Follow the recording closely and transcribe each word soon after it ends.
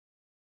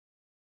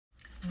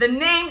The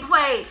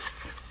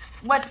nameplates.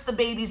 What's the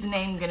baby's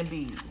name gonna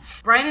be?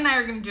 Brian and I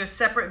are gonna do a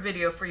separate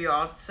video for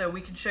y'all so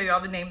we can show you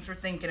all the names we're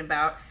thinking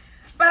about.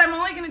 But I'm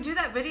only gonna do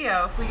that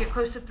video if we get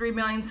close to 3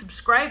 million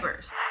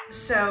subscribers.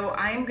 So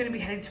I am gonna be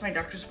heading to my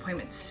doctor's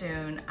appointment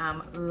soon.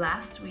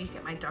 Last week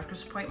at my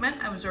doctor's appointment,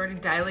 I was already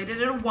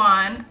dilated at a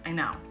 1. I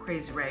know,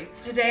 crazy, right?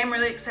 Today I'm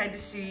really excited to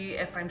see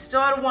if I'm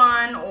still at a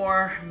 1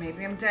 or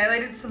maybe I'm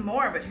dilated some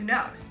more, but who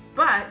knows?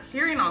 But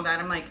hearing all that,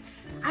 I'm like,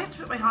 I have to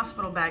put my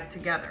hospital bag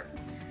together.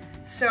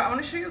 So I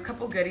wanna show you a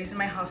couple goodies in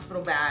my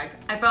hospital bag.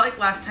 I felt like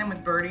last time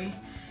with Birdie,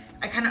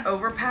 I kinda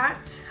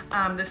overpacked.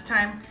 This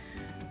time,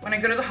 when I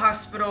go to the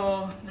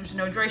hospital, there's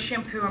no dry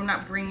shampoo I'm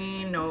not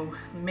bringing, no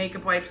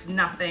makeup wipes,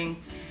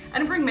 nothing. I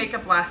didn't bring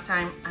makeup last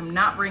time. I'm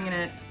not bringing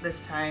it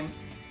this time.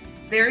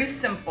 Very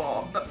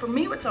simple, but for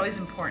me, what's always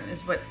important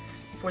is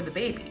what's for the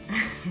baby.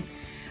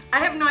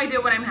 I have no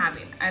idea what I'm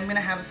having. I'm gonna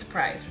have a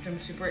surprise, which I'm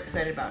super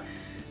excited about.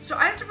 So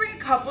I have to bring a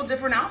couple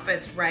different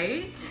outfits,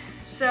 right?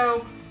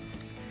 So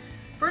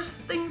first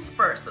things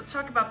first, let's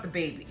talk about the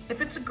baby.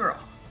 If it's a girl,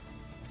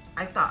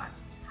 I thought,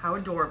 how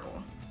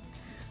adorable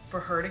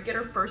for her to get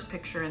her first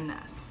picture in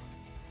this,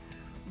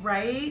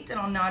 right? And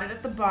I'll knot it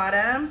at the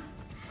bottom.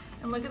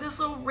 And look at this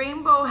little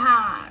rainbow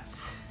hat.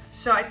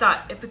 So I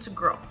thought, if it's a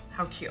girl,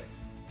 how cute.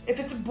 If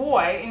it's a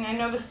boy, and I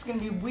know this is gonna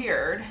be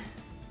weird,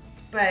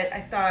 but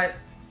I thought,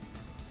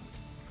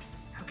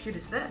 how cute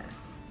is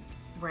this,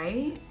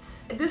 right?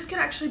 This could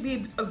actually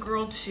be a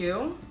girl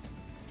too,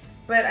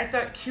 but I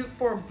thought cute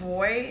for a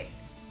boy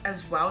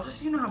as well.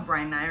 Just, you know how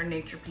Brian and I are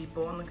nature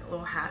people, and look at a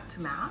little hat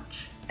to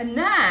match. And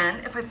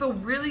then, if I feel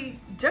really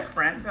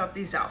different about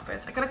these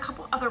outfits, I got a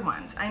couple other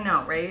ones. I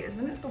know, right?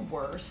 Isn't it the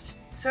worst?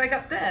 So I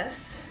got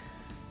this.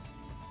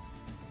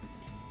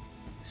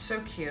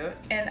 So cute.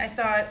 And I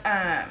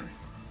thought,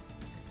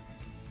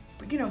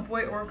 you know,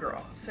 boy or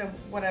girl. So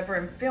whatever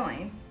I'm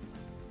feeling,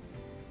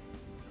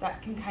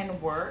 that can kind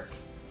of work.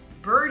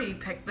 Birdie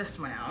picked this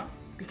one out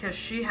because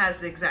she has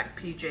the exact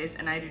PJs,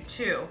 and I do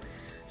too.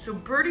 So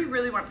Birdie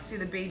really wants to see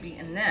the baby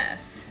in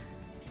this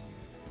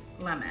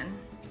lemon.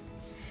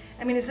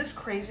 I mean, is this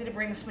crazy to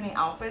bring this many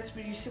outfits?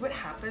 But you see what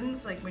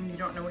happens like when you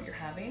don't know what you're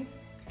having?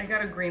 I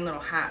got a green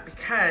little hat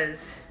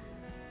because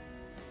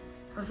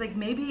I was like,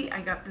 maybe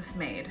I got this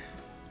made.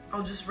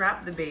 I'll just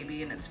wrap the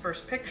baby in its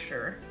first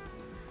picture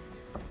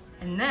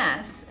in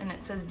this, and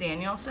it says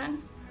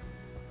Danielson.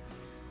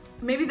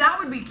 Maybe that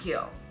would be cute.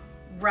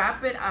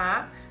 Wrap it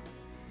up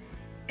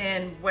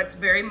in what's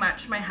very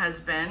much my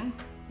husband.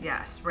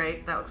 Yes,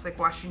 right? That looks like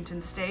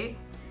Washington State.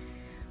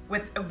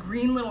 With a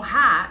green little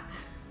hat.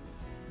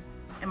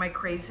 Am I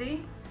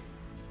crazy?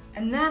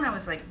 And then I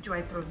was like, do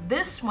I throw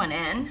this one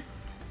in?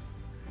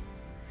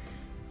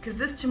 Because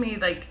this to me,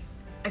 like,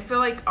 I feel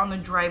like on the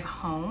drive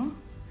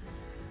home,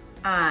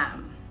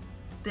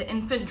 the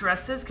infant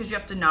dresses, because you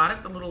have to knot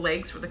it, the little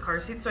legs for the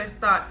car seat. So I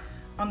thought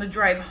on the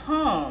drive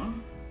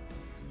home,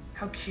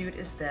 how cute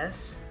is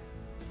this?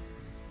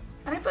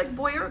 And I feel like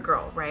boy or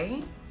girl,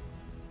 right?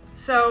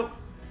 So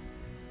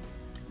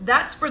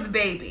that's for the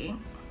baby.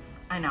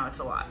 I know it's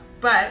a lot,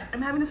 but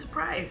I'm having a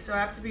surprise, so I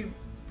have to be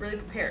really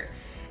prepared.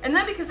 And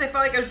then because I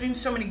felt like I was doing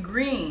so many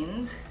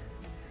greens,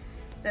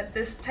 that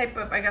this type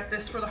of, I got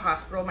this for the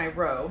hospital, my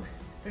robe.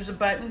 There's a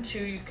button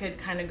too, you could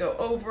kind of go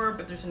over,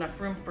 but there's enough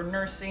room for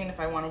nursing if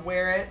I want to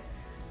wear it.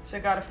 So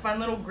I got a fun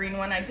little green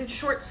one. I did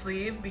short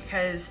sleeve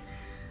because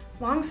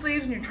long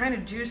sleeves and you're trying to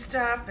do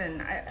stuff,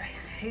 and I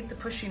hate the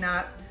pushing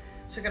up.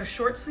 So I got a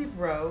short sleeve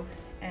robe,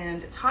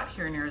 and it's hot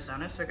here in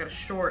Arizona, so I got a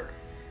short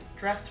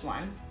dress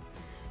one.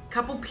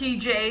 Couple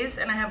PJs,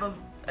 and I have a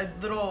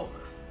little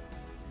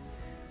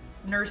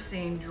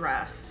nursing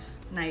dress,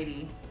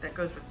 nightie, that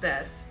goes with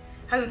this.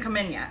 Hasn't come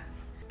in yet.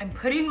 I'm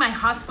putting my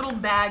hospital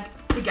bag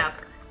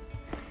together.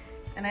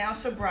 And I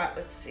also brought,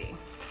 let's see,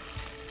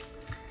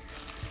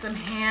 some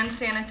hand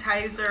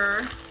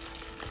sanitizer.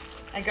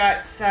 I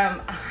got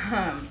some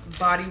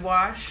body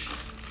wash.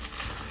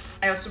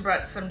 I also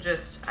brought some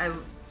I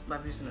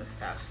love using this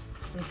stuff.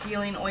 Some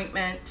healing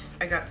ointment.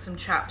 I got some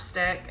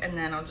chapstick, and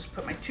then I'll just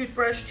put my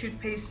toothbrush,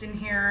 toothpaste in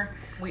here.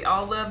 We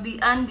all love the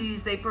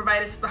undies they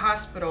provide us at the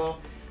hospital.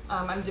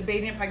 I'm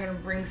debating if I'm gonna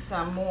bring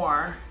some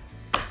more.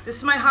 This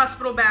is my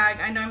hospital bag.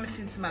 I know I'm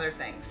missing some other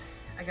things.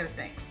 I gotta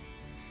think.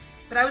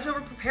 But I was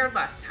over prepared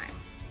last time.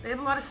 They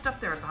have a lot of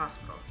stuff there at the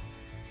hospital.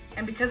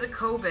 And because of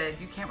COVID,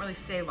 you can't really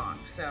stay long.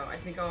 So I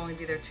think I'll only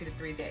be there 2 to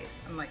 3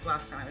 days. Unlike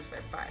last time I was there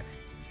 5.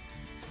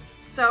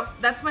 So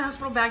that's my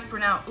hospital bag for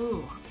now.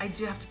 Ooh, I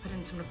do have to put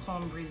in some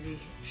Nicole and Breezy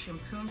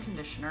shampoo and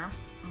conditioner.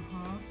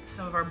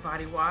 Some of our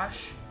body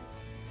wash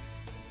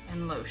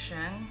and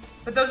lotion.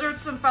 But those are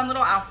some fun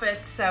little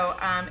outfits. So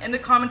in the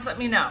comments, let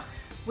me know.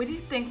 What do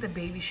you think the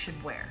baby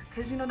should wear?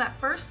 Because you know that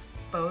first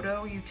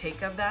photo you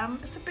take of them,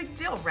 it's a big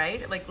deal, right?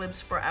 It like lives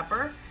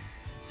forever.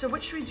 So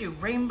what should we do?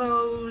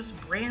 Rainbows,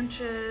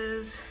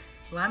 branches,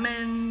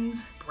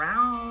 lemons,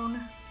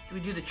 brown? Do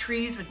we do the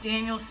trees with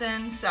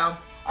Danielson's? So,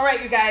 all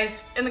right, you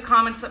guys, in the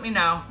comments, let me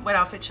know what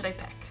outfit should I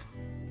pick.